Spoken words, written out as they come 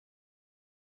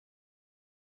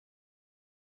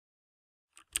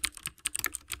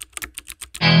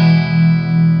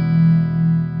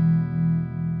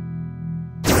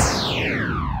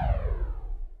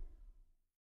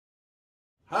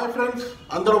Hi friends,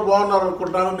 అందరూ బాగున్నారు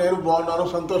అనుకుంటున్నాను. నేను బాగున్నాను,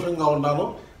 సంతోషంగా ఉన్నాను.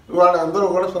 ఇవాళ అందరూ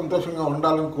కూడా సంతోషంగా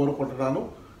ఉండాలని కోరుకుంటున్నాను.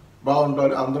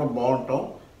 బాగుండాలి, అందరం బాగుంటాం.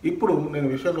 ఇప్పుడు నేను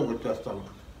విషయంలోకి వచ్చేస్తాను.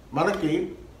 మనకి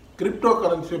క్రిప్టో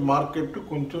కరెన్సీ మార్కెట్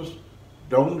కొంచెం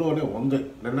డౌన్లోనే ఉంది,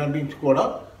 నిన్నటి నుంచి కూడా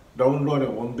డౌన్లోనే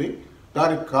ఉంది.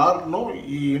 దానికి కారణం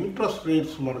ఈ ఇంట్రెస్ట్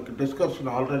రేట్స్ మనకి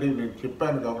డిస్కషన్ ఆల్రెడీ నేను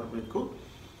చెప్పాను కాబట్టి మీకు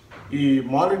ఈ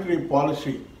మానిటరీ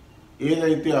పాలసీ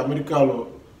ఏదైతే అమెరికాలో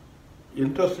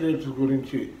ఇంట్రెస్ట్ రేట్స్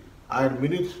గురించి ఆయన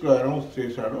మినిట్స్లో అనౌన్స్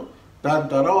చేశాడో దాని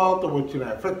తర్వాత వచ్చిన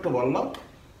ఎఫెక్ట్ వల్ల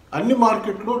అన్ని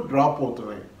మార్కెట్లు డ్రాప్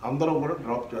అవుతున్నాయి, అందరూ కూడా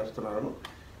డ్రాప్ చేస్తున్నారు.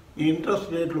 ఈ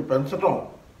ఇంట్రెస్ట్ రేట్లు పెంచడం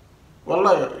వల్ల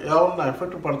ఏమన్నా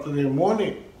ఎఫెక్ట్ పడుతుందేమో అని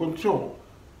కొంచెం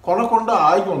కొనకుండా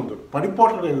ఆగి ఉంది,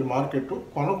 పడిపోవట్లేదు మార్కెట్,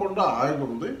 కొనకుండా ఆగి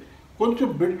ఉంది. కొంచెం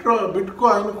బిట్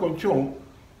కాయిన్ కొంచెం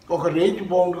ఒక రేంజ్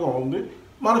బౌండ్గా ఉంది.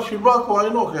 మన షిబా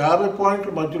కాయిన్ ఒక 50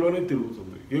 పాయింట్ల మధ్యలోనే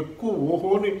తిరుగుతుంది, ఎక్కువ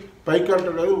ఓహోని పైకి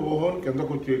అంటలేదు, ఓహోని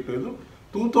కిందకు వచ్చేయట్లేదు.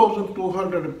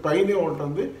 2200 పైనే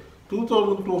ఉంటుంది,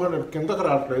 2200 కిందకు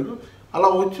రావట్లేదు. అలా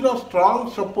వచ్చిన స్ట్రాంగ్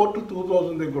సపోర్ట్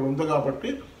 2000 దగ్గర ఉంది కాబట్టి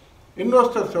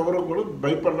ఇన్వెస్టర్స్ ఎవరు కూడా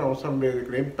భయపడిన అవసరం లేదు,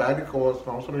 ఇక్కడ ఏం ప్యానిక్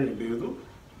అవ్వాల్సిన అవసరం ఏం లేదు.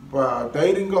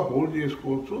 ధైర్యంగా హోల్డ్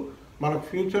చేసుకోవచ్చు. మనకు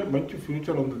ఫ్యూచర్, మంచి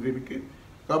ఫ్యూచర్ ఉంది దీనికి,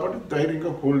 కాబట్టి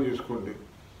ధైర్యంగా హోల్డ్ చేసుకోండి.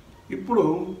 ఇప్పుడు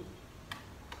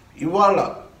ఇవాళ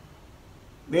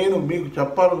నేను మీకు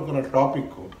చెప్పాలనుకున్న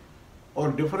టాపిక్ ఒక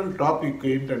డిఫరెంట్ టాపిక్.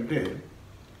 ఏంటంటే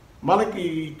మనకి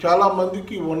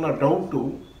చాలామందికి ఉన్న డౌట్,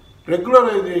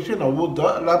 రెగ్యులరైజేషన్ అవ్వద్దా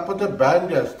లేకపోతే బ్యాన్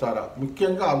చేస్తారా?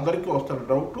 ముఖ్యంగా అందరికీ వస్తున్న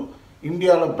డౌట్,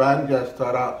 ఇండియాలో బ్యాన్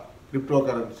చేస్తారా క్రిప్టో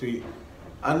కరెన్సీ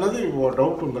అన్నది ఓ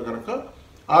డౌట్ ఉంది. కనుక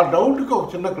ఆ డౌట్కి ఒక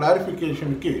చిన్న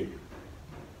క్లారిఫికేషన్కి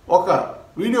ఒక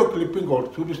వీడియో క్లిప్పింగ్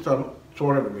ఒకటి చూపిస్తాను,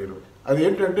 చూడండి మీరు.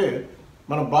 అదేంటంటే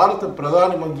మన భారత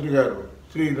ప్రధానమంత్రి గారు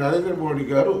శ్రీ నరేంద్ర మోడీ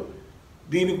గారు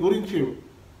దీని గురించి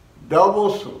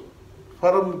డావోస్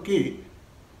ఫోరంకి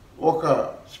ఒక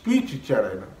స్పీచ్ ఇచ్చాడు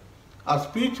ఆయన. ఆ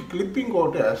స్పీచ్ క్లిప్పింగ్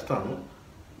ఒకటి వేస్తాను,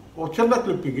 ఒక చిన్న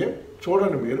క్లిప్పింగే,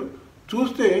 చూడండి మీరు.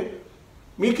 చూస్తే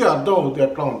మీకే అర్థం అవుతుంది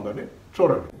ఎట్లా ఉందని,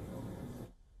 చూడండి.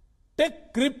 Take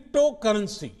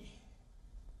cryptocurrency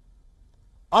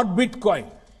or Bitcoin,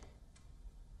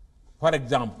 for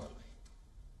example.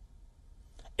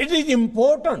 It is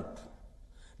important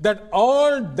that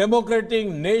all democratic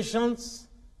nations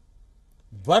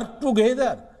work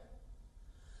together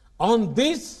on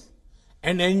this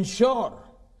and ensure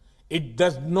it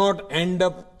does not end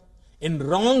up in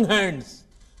wrong hands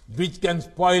which can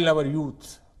spoil our youth.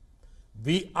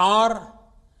 We are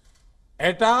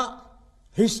at a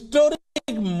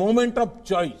historic moment of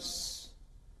choice,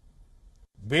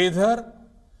 whether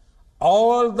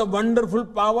all the wonderful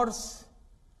powers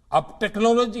of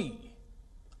technology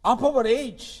of our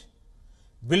age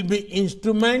will be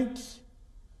instruments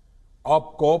of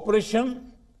cooperation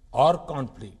or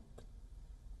conflict,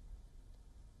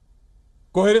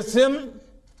 coercion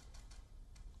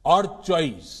or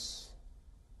choice,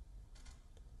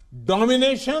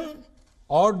 domination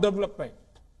or development,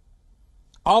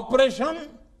 operation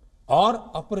or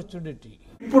opportunity.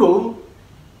 ఇప్పుడు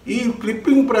ఈ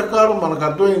clipping ప్రకారం మనకు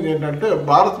అర్థమైంది ఏంటంటే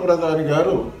భారత ప్రధాని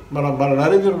గారు మన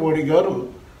నరేంద్ర మోడీ గారు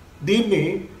దీన్ని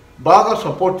బాగా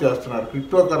సపోర్ట్ చేస్తున్నారు,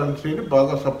 క్రిప్టో కరెన్సీని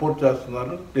బాగా సపోర్ట్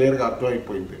చేస్తున్నారు, క్లియర్గా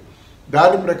అర్థమైపోయింది.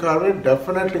 దాని ప్రకారమే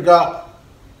డెఫినెట్గా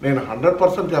నేను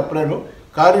 100% చెప్పలేను,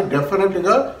 కానీ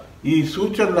డెఫినెట్గా ఈ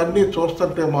సూచనలన్నీ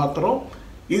చూస్తుంటే మాత్రం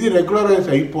ఇది రెగ్యులరైజ్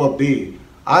అయిపోద్ది.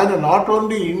 ఆయన not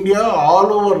only India,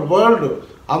 all over world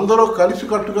అందరూ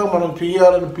కలిసికట్టుగా మనం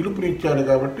చేయాలని పిలుపునిచ్చాడు.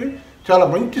 కాబట్టి చాలా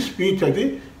మంచి స్పీచ్ అది.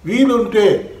 వీలుంటే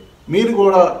మీరు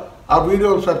కూడా ఆ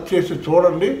వీడియోలు సెర్చ్ చేసి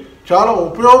చూడండి, చాలా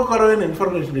ఉపయోగకరమైన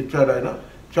ఇన్ఫర్మేషన్ ఇచ్చాడు ఆయన,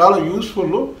 చాలా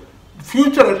యూస్ఫుల్.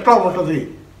 ఫ్యూచర్ ఎట్లా ఉంటుంది,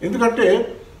 ఎందుకంటే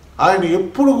ఆయన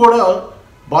ఎప్పుడు కూడా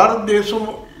భారతదేశం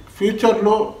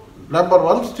ఫ్యూచర్లో నెంబర్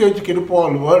 1 స్టేజ్కి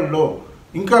వెళ్ళిపోవాలి, వరల్డ్లో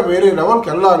ఇంకా వేరే లెవెల్కి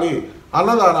వెళ్ళాలి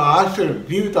అన్నది ఆయన ఆశ,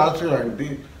 జీవిత ఆశ ఆయనది.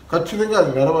 ఖచ్చితంగా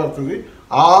అది నెరవేరుతుంది.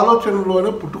 ఆ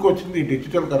ఆలోచనలోనే పుట్టుకొచ్చింది ఈ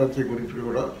డిజిటల్ కరెన్సీ గురించి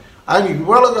కూడా. ఆయన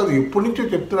ఇవాళ కాదు, ఎప్పటి నుంచో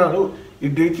చెప్తున్నాడు ఈ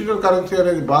డిజిటల్ కరెన్సీ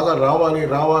అనేది బాగా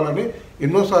రావాలని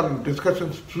ఎన్నోసార్లు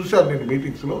డిస్కషన్స్ చూశాను నేను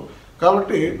మీటింగ్స్లో.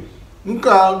 కాబట్టి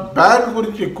ఇంకా బ్యాన్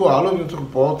గురించి ఎక్కువ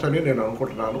ఆలోచించకపోవచ్చని నేను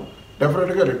అనుకుంటున్నాను.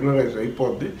 డెఫినెట్గా రెగ్యులరైజ్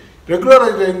అయిపోద్ది.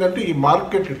 రెగ్యులరైజ్ అయిందంటే ఈ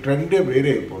మార్కెట్ ట్రెండే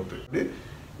వేరే అయిపోతుంది.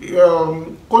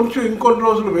 కొంచెం ఇంకొన్ని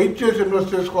రోజులు వెయిట్ చేసి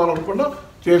ఇన్వెస్ట్ చేసుకోవాలనుకున్నా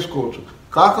చేసుకోవచ్చు.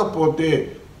 కాకపోతే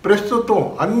ప్రస్తుతం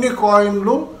అన్ని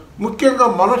కాయిన్లు, ముఖ్యంగా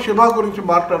మన షిబా గురించి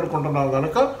మాట్లాడుకుంటున్నాం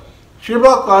కనుక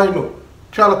షిబా కాయిన్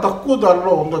చాలా తక్కువ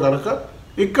ధరలో ఉంది కనుక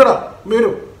ఇక్కడ మీరు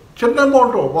చిన్న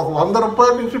అమౌంట్, ఒక 100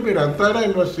 రూపాయల నుంచి మీరు ఎంతైనా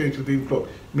ఇన్వెస్ట్ చేయొచ్చు దీంట్లో.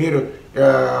 మీరు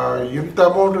ఇంత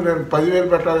అమౌంట్ నేను 10,000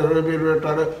 పెట్టాలి, 20,000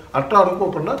 పెట్టాలి అట్లా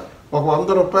అనుకోకుండా ఒక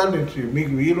 100 రూపాయల నుంచి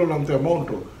మీకు వీలున్నంత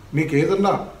అమౌంట్ మీకు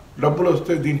ఏదన్నా డబ్బులు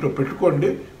వస్తే దీంట్లో పెట్టుకోండి,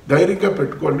 ధైర్యంగా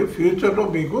పెట్టుకోండి. ఫ్యూచర్లో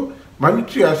మీకు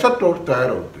మంచి అసెట్ ఒకటి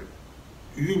తయారవుతుంది.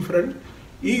 ఇది ఫ్రెండ్స్,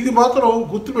 ఇది మాత్రం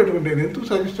గుర్తుపెట్టుకోండి. నేను ఎందుకు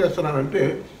సజెస్ట్ చేస్తున్నానంటే,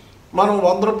 మనం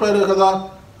 100 రూపాయలే కదా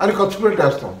అని ఖర్చు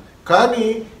పెట్టేస్తాం. కానీ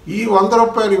ఈ 100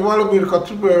 రూపాయలు ఇవాళ మీరు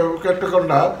ఖర్చు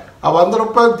పెట్టకుండా ఆ 100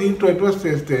 రూపాయలు దీంట్లో ఇన్వెస్ట్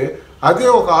చేస్తే అదే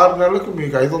ఒక 6 నెలలకు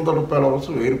మీకు 500 రూపాయలు అవ్వచ్చు,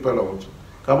 1000 రూపాయలు అవ్వచ్చు.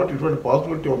 కాబట్టి ఇటువంటి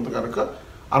పాసిబిలిటీ ఉంది కనుక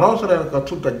అనవసరమైన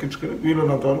ఖర్చులు తగ్గించుకొని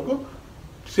వీలున్నంత వరకు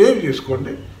సేవ్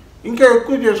చేసుకోండి. ఇంకా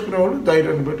ఎక్కువ చేసుకునే వాళ్ళు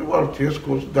ధైర్యాన్ని బట్టి వాళ్ళు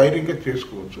చేసుకోవచ్చు, ధైర్యంగా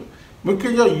చేసుకోవచ్చు.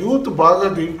 ముఖ్యంగా యూత్ బాగా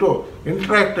దీంట్లో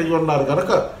ఇంటరాక్ట్ అయ్యి ఉన్నారు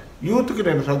కనుక యూత్కి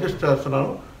నేను సజెస్ట్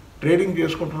చేస్తున్నాను. ట్రేడింగ్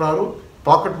చేసుకుంటున్నారు,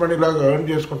 పాకెట్ మనీ లాగా ఎర్న్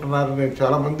చేసుకుంటున్నారు. నేను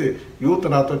చాలామంది యూత్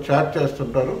నాతో చాట్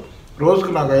చేస్తుంటారు,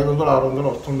 రోజుకు నాకు 500-600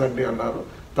 వస్తుందండి అన్నారు.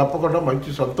 తప్పకుండా మంచి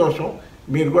సంతోషం.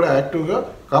 మీరు కూడా యాక్టివ్గా,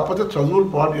 కాకపోతే చదువులు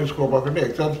పాటు చేసుకోబోకండి,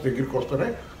 ఎగ్జామ్స్ దగ్గరికి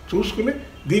వస్తున్నాయి చూసుకుని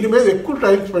దీని మీద ఎక్కువ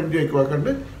టైం స్పెండ్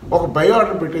చేయకపోకండి. ఒక బై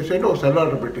ఆర్డర్ పెట్టేసేయండి, ఒక సెల్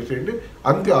ఆర్డర్ పెట్టేసేయండి,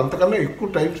 అంతే. అంతకన్నా ఎక్కువ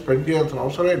టైం స్పెండ్ చేయాల్సిన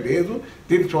అవసరమే లేదు,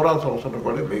 దీన్ని చూడాల్సిన అవసరం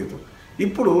కూడా లేదు.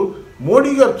 ఇప్పుడు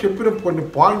మోడీ గారు చెప్పిన కొన్ని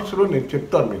పాయింట్స్లో నేను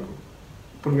చెప్తాను మీకు.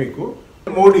 ఇప్పుడు మీకు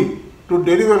Modi to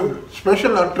deliver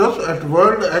special address at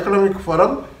world economic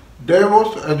forum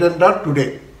డేవోస్ agenda today.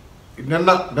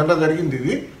 నిన్న జరిగింది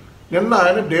ఇది. నిన్న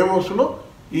ఆయన డేవోస్లో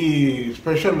ఈ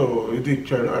స్పెషల్ ఇది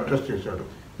ఇచ్చాడు, అడ్రస్ చేశాడు.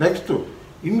 Next,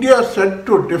 India set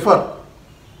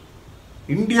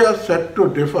to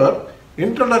differ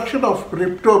introduction of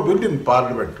crypto bill in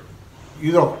parliament.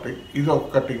 ఇదొక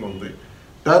కటింగ్ ఉంది.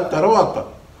 దాని తర్వాత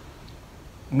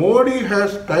Modi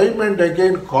has time and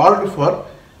again called for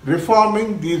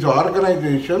reforming these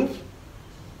organisations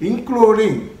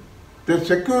including the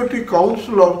security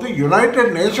council of the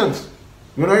United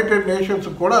nations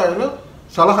కూడా ఆయన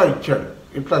సలహా ఇచ్చాడు,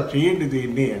 ఇట్లా చేయండి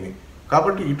దీన్ని అని.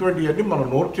 కాబట్టి ఇటువంటివన్నీ మనం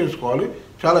నోట్ చేసుకోవాలి,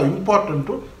 చాలా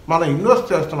ఇంపార్టెంట్. మనం ఇన్వెస్ట్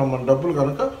చేస్తున్నాం మన డబ్బులు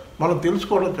కనుక మనం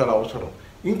తెలుసుకోవడం చాలా అవసరం.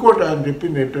 ఇంకోటి ఆయన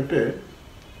చెప్పింది ఏంటంటే,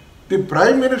 the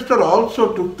prime minister also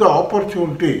took the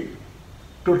opportunity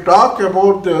to talk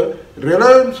about the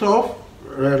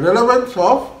relevance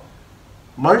of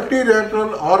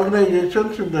multilateral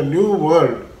organizations in the new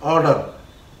world order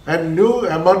and new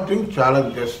emerging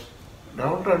challenges.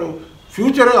 ఏమంటాడు,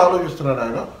 ఫ్యూచరే ఆలోచిస్తున్నాడు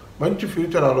ఆయన, మంచి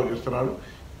ఫ్యూచర్ ఆలోచిస్తున్నాడు.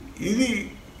 ఇది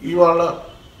ఇవాళ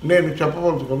నేను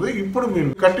చెప్పవలసుకుంది. ఇప్పుడు మీరు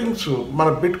కటింగ్స్ మన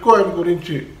బిట్ కాయిన్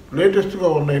గురించి లేటెస్ట్గా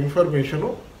ఉన్న ఇన్ఫర్మేషను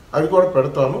అది కూడా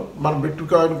పెడతాను. మన బిట్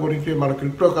కాయిన్ గురించి, మన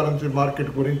క్రిప్టో కరెన్సీ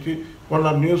మార్కెట్ గురించి ఉన్న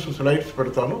న్యూస్ స్లైడ్స్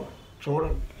పెడతాను,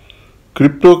 చూడండి.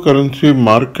 Cryptocurrency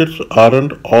markets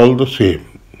aren't all the same.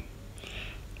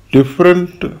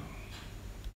 Different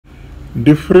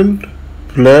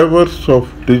flavors of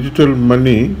digital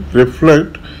money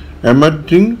reflect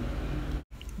emerging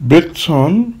bets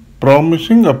on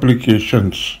promising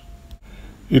applications.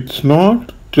 It's not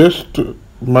just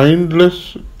mindless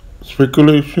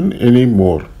speculation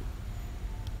anymore.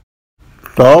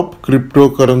 Top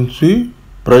cryptocurrency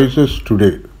prices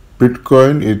today: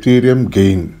 Bitcoin, Ethereum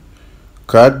gain.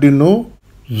 Cardano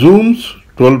zooms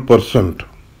 12%.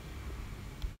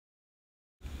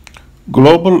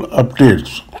 Global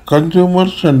updates.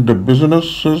 Consumers and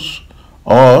businesses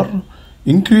are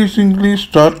increasingly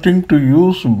starting to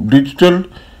use digital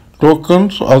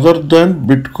tokens other than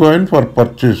Bitcoin for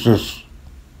purchases.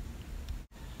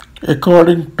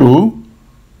 According to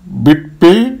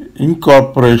BitPay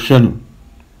Incorporation,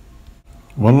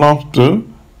 one of the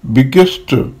biggest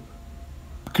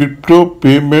crypto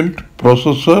payment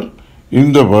processor in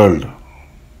the world.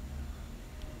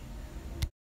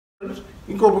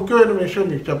 ఇంకో ముఖ్యమైన విషయం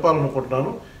మీకు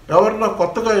చెప్పాలనుకుంటున్నాను. ఎవరైనా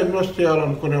కొత్తగా invest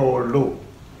చేయాలనుకునే వాళ్ళు,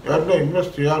 ఎవరైనా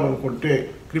ఇన్వెస్ట్ చేయాలనుకుంటే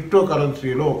క్రిప్టో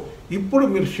కరెన్సీలో ఇప్పుడు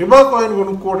మీరు షిబా కాయిన్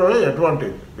కొనుక్కోవడమే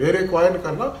అడ్వాంటేజ్. వేరే కాయిన్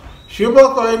కన్నా షిబా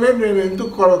కాయినే నేను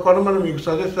ఎందుకు కొనమని మీకు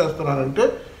సజెస్ట్ చేస్తున్నానంటే,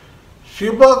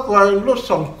 Shiba కాయిన్లో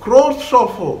some crores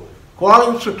of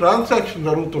coins transaction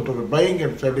జరుగుతుంటుంది, buying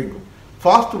and selling.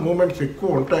 Fast moments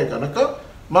ఎక్కువ ఉంటాయి కనుక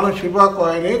మనం షిబా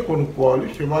కాయినే కొనుక్కోవాలి,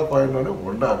 షిబా కాయిన్లోనే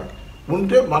ఉండాలి.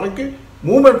 ఉంటే మనకి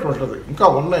మూమెంట్ ఉంటుంది. ఇంకా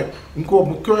ఉన్నాయి. ఇంకో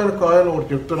ముఖ్యమైన కాయిన్ ఒకటి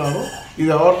చెప్తున్నాను, ఇది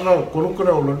ఎవరైనా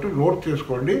కొనుక్కునే వాళ్ళు ఉంటే నోట్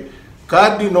చేసుకోండి.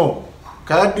 కార్డినో,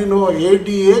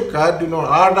 ADA కార్డినో,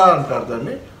 ఆడా అంటారు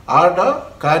దాన్ని, ఆడా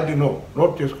కార్డినో,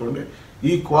 నోట్ చేసుకోండి.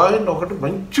 ఈ కాయిన్ ఒకటి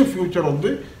మంచి ఫ్యూచర్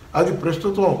ఉంది. అది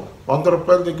ప్రస్తుతం 100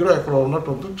 రూపాయల దగ్గర ఎక్కడ ఉన్నట్టు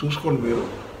ఉంటుంది. చూసుకోండి, మీరు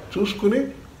చూసుకుని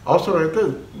అవసరమైతే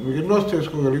ఇన్వెస్ట్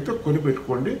చేసుకోగలిగితే కొని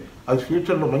పెట్టుకోండి. అది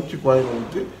ఫ్యూచర్లో మంచి కాయిన్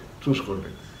ఉంది, చూసుకోండి.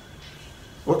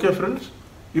 ఓకే ఫ్రెండ్స్,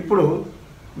 ఇప్పుడు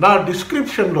నా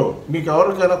డిస్క్రిప్షన్లో మీకు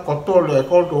ఎవరికైనా కొత్త వాళ్ళు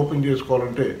అకౌంట్ ఓపెన్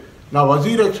చేసుకోవాలంటే నా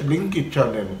వజీరెక్స్ లింక్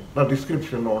ఇచ్చాను నేను, నా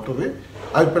డిస్క్రిప్షన్లో ఉంటుంది.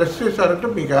 అది ప్రెస్ చేశారంటే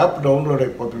మీకు యాప్ డౌన్లోడ్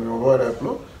అయిపోతుంది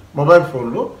మొబైల్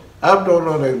ఫోన్లో. యాప్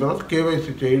డౌన్లోడ్ అయిన తర్వాత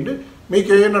కేవైసీ చేయండి. మీకు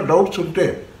ఏమైనా డౌట్స్ ఉంటే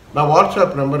నా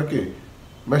వాట్సాప్ నెంబర్కి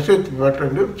మెసేజ్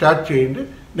పెట్టండి, చాట్ చేయండి.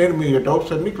 నేను మీ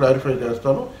డౌట్స్ అన్నీ క్లారిఫై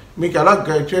చేస్తాను. మీకు ఎలా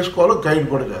చేసుకోవాలో గైడ్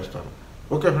కూడా చేస్తాను.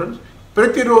 ఓకే ఫ్రెండ్స్,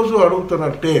 ప్రతిరోజు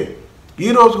అడుగుతున్నట్టే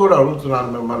ఈరోజు కూడా అడుగుతున్నాను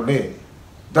మిమ్మల్ని,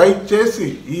 దయచేసి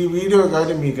ఈ వీడియో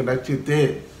కానీ మీకు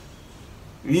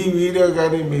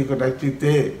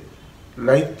నచ్చితే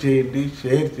లైక్ చేయండి,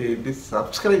 షేర్ చేయండి,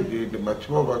 సబ్స్క్రైబ్ చేయండి,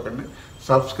 మర్చిపోకండి.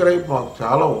 సబ్స్క్రైబ్ మాకు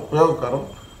చాలా ఉపయోగకరం.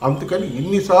 అందుకని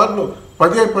ఇన్నిసార్లు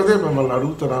పదే మిమ్మల్ని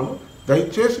అడుగుతున్నాను,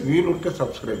 దయచేసి వీలుంటే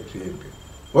సబ్స్క్రైబ్ చేయండి.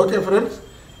 ఓకే ఫ్రెండ్స్,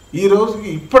 ఈ రోజుకి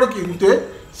ఇప్పటికి ఇంతే.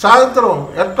 సాయంత్రం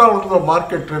ఎట్లా ఉంటుందో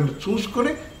మార్కెట్ ట్రెండ్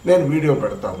చూసుకుని నేను వీడియో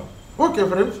పెడతాను. Okay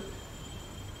friends,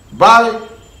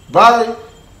 bye.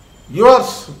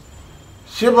 Yours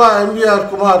Shiba MVR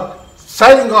Kumar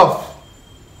signing off.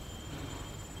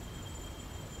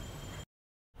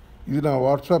 ఇది నా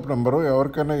వాట్సాప్ నెంబరు.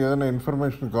 ఎవరికైనా ఏదైనా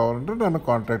ఇన్ఫర్మేషన్ కావాలంటే నన్ను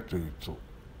కాంటాక్ట్ చేయొచ్చు.